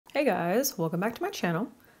Hey guys, welcome back to my channel.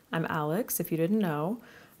 I'm Alex, if you didn't know.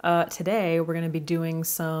 Today we're going to be doing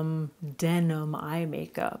some denim eye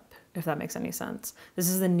makeup, if that makes any sense. This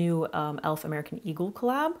is the new ELF American Eagle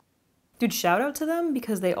collab. Dude, shout out to them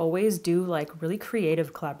because they always do like really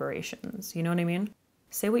creative collaborations, you know what I mean?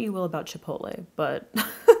 Say what you will about Chipotle, but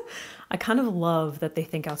I kind of love that they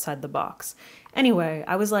think outside the box. Anyway,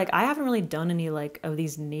 I was like, I haven't really done any like of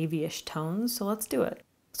these navy-ish tones, so let's do it.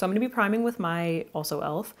 So I'm going to be priming with my, also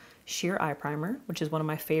ELF, sheer eye primer, which is one of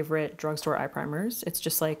my favorite drugstore eye primers. It's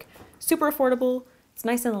just like super affordable. It's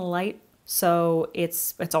nice and light, so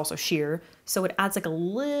it's also sheer. So it adds like a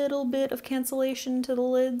little bit of cancellation to the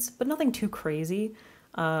lids, but nothing too crazy.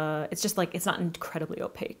 It's just like, it's not incredibly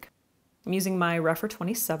opaque. I'm using my Refer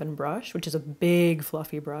 27 brush, which is a big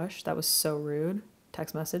fluffy brush. That was so rude.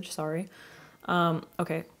 Text message, sorry.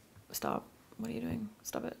 Okay, stop. What are you doing?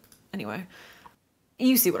 Stop it. Anyway.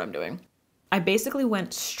 You see what I'm doing. I basically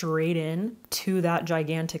went straight in to that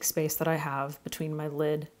gigantic space that I have between my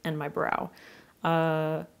lid and my brow.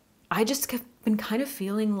 I just have been kind of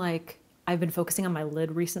feeling like I've been focusing on my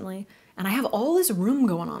lid recently, and I have all this room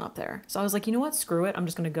going on up there. So I was like, you know what, screw it, I'm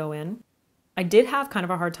just gonna go in. I did have kind of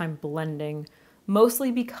a hard time blending,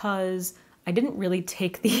 mostly because I didn't really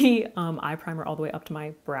take the eye primer all the way up to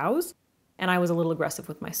my brows, and I was a little aggressive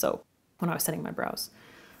with my soap when I was setting my brows.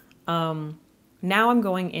 Now I'm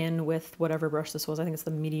going in with whatever brush this was. I think it's the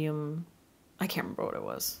medium. I can't remember what it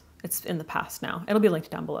was. It's in the past now. It'll be linked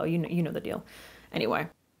down below. You know the deal. Anyway,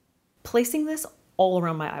 placing this all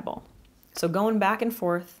around my eyeball. So going back and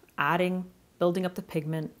forth, adding, building up the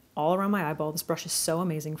pigment all around my eyeball. This brush is so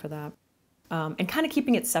amazing for that. And kind of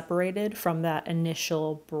keeping it separated from that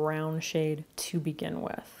initial brown shade to begin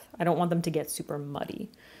with. I don't want them to get super muddy.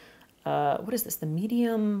 What is this? The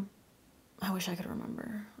medium... I wish I could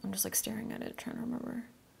remember. I'm just like staring at it, trying to remember.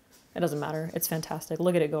 It doesn't matter. It's fantastic.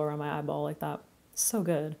 Look at it go around my eyeball like that. So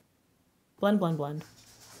good. Blend, blend, blend.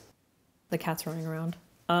 The cat's running around.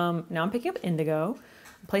 Now I'm picking up indigo,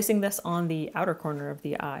 placing this on the outer corner of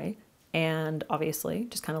the eye, and obviously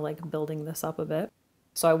just kind of like building this up a bit.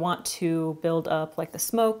 So I want to build up like the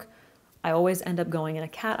smoke. I always end up going in a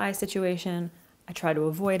cat eye situation. I try to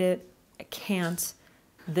avoid it. I can't.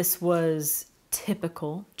 This was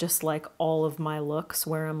typical, just like all of my looks,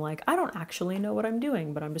 where I'm like, I don't actually know what I'm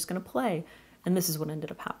doing, but I'm just gonna play. And this is what ended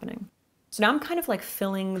up happening. So now I'm kind of like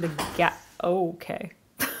filling the gap. Okay.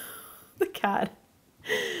 The cat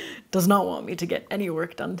does not want me to get any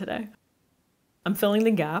work done today. I'm filling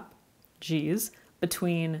the gap, geez,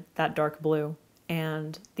 between that dark blue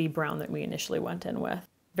and the brown that we initially went in with.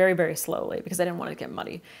 Very, very slowly, because I didn't want it to get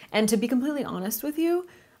muddy. And to be completely honest with you,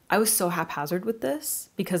 I was so haphazard with this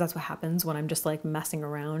because that's what happens when I'm just like messing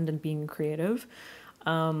around and being creative.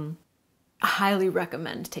 I highly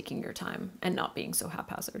recommend taking your time and not being so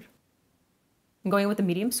haphazard. I'm going with the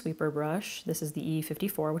medium sweeper brush. This is the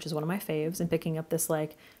E54, which is one of my faves, and picking up this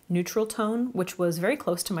like neutral tone, which was very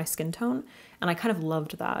close to my skin tone. And I kind of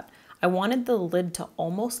loved that. I wanted the lid to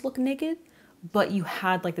almost look naked, but you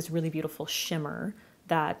had like this really beautiful shimmer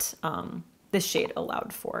that this shade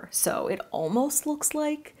allowed for. So it almost looks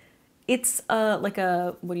like it's like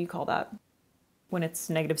a, what do you call that? When it's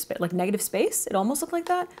negative space, like negative space, it almost looked like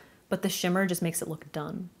that, but the shimmer just makes it look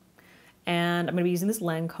done. And I'm gonna be using this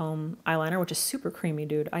Lancome eyeliner, which is super creamy,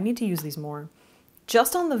 dude. I need to use these more.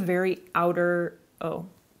 Just on the very outer, oh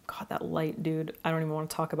God, that light, dude. I don't even want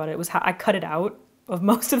to talk about it. It was, I cut it out of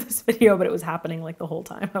most of this video, but it was happening like the whole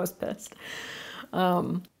time. I was pissed.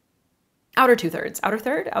 Outer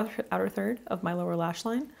third of my lower lash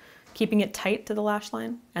line. Keeping it tight to the lash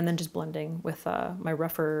line, and then just blending with my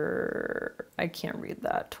Refer, I can't read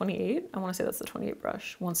that, 28? I wanna say that's the 28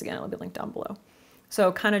 brush. Once again, it'll be linked down below.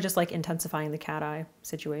 So kind of just like intensifying the cat eye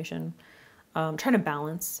situation. Trying to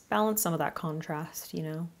balance some of that contrast, you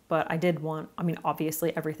know? But I did want, I mean,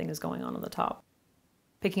 obviously everything is going on the top.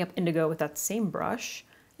 Picking up indigo with that same brush,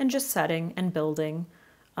 and just setting and building,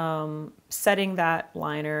 setting that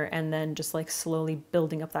liner, and then just like slowly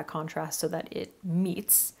building up that contrast so that it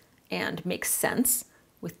meets and makes sense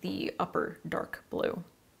with the upper dark blue.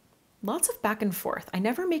 Lots of back and forth. I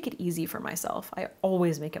never make it easy for myself. I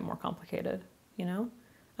always make it more complicated, you know?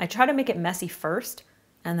 I try to make it messy first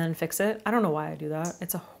and then fix it. I don't know why I do that.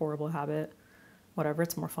 It's a horrible habit. Whatever,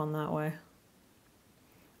 it's more fun that way.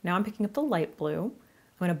 Now I'm picking up the light blue.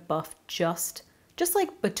 I'm gonna buff just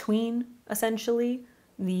like between, essentially,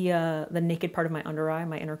 the naked part of my under eye,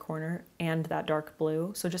 my inner corner, and that dark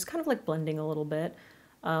blue. So just kind of like blending a little bit.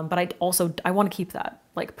 But I want to keep that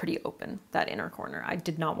like pretty open, that inner corner. I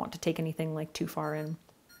did not want to take anything like too far in.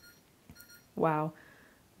 Wow.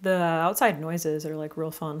 The outside noises are like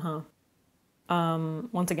real fun, huh?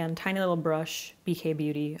 Once again, tiny little brush, BK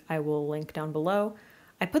Beauty. I will link down below.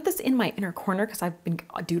 I put this in my inner corner because I've been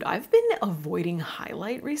avoiding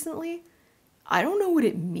highlight recently. I don't know what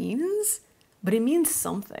it means, but it means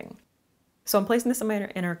something. So I'm placing this in my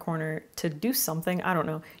inner corner to do something. I don't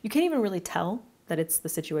know. You can't even really tell that it's the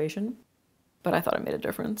situation, but I thought it made a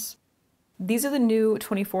difference. These are the new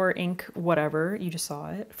 24 ink whatever, you just saw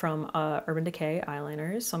it, from Urban Decay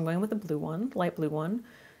eyeliners. So I'm going with the blue one, light blue one.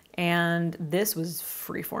 And this was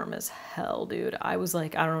freeform as hell, dude. I was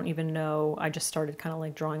like, I don't even know. I just started kind of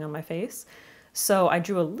like drawing on my face. So I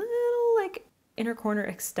drew a little like inner corner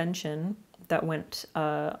extension that went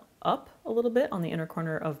up a little bit on the inner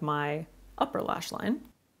corner of my upper lash line.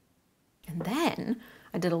 And then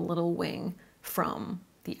I did a little wing from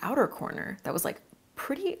the outer corner that was like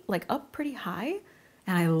up pretty high.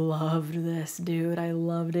 And I loved this, dude. I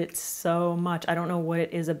loved it so much. I don't know what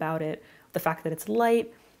it is about it. The fact that it's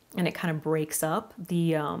light and it kind of breaks up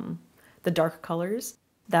the dark colors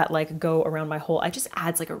that like go around my whole, it just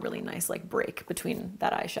adds like a really nice like break between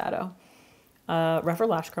that eyeshadow. Velour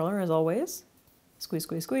Lash Curler as always. Squeeze,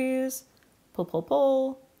 squeeze, squeeze. Pull, pull,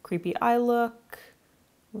 pull. Creepy eye look.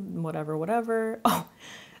 Whatever, whatever. Oh,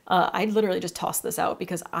 I literally just tossed this out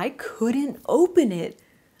because I couldn't open it.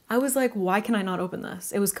 I was like, why can I not open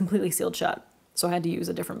this? It was completely sealed shut. So I had to use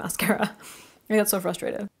a different mascara. I got so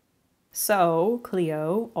frustrated. So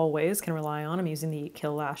Clio always can rely on. I'm using the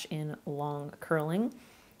Kill Lash in Long Curling.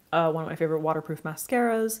 One of my favorite waterproof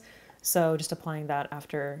mascaras. So just applying that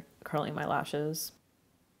after curling my lashes.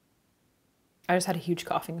 I just had a huge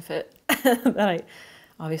coughing fit that I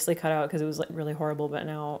obviously cut out because it was like really horrible, but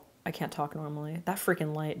now I can't talk normally. That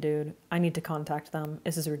freaking light, dude. I need to contact them.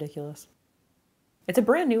 This is ridiculous. It's a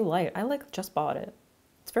brand new light. I like just bought it.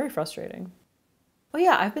 It's very frustrating. Oh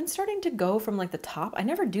yeah, I've been starting to go from like the top. I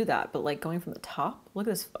never do that, but like going from the top. Look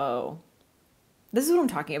at this. Oh, this is what I'm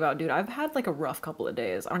talking about, dude. I've had like a rough couple of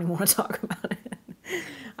days. I don't even want to talk about it.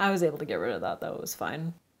 I was able to get rid of that though. It was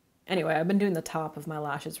fine. Anyway, I've been doing the top of my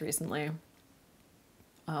lashes recently.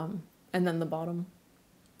 And then the bottom.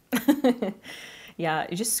 Yeah,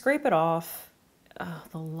 you just scrape it off. Oh,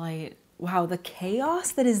 the light. Wow, the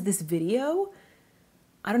chaos that is this video.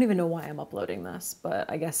 I don't even know why I'm uploading this, but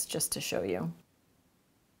I guess just to show you.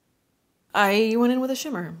 I went in with a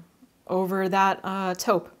shimmer over that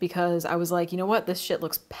taupe because I was like, you know what? This shit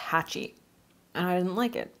looks patchy and I didn't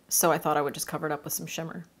like it. So I thought I would just cover it up with some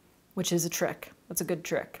shimmer, which is a trick. That's a good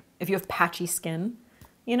trick. If you have patchy skin,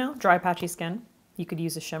 you know, dry patchy skin, you could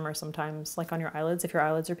use a shimmer sometimes, like on your eyelids if your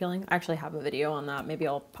eyelids are peeling. I actually have a video on that. Maybe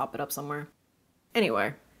I'll pop it up somewhere.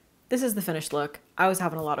 Anyway, this is the finished look. I was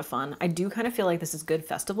having a lot of fun. I do kind of feel like this is good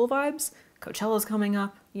festival vibes. Coachella's coming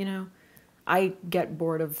up, you know. I get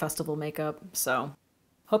bored of festival makeup, so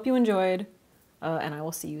hope you enjoyed, and I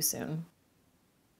will see you soon.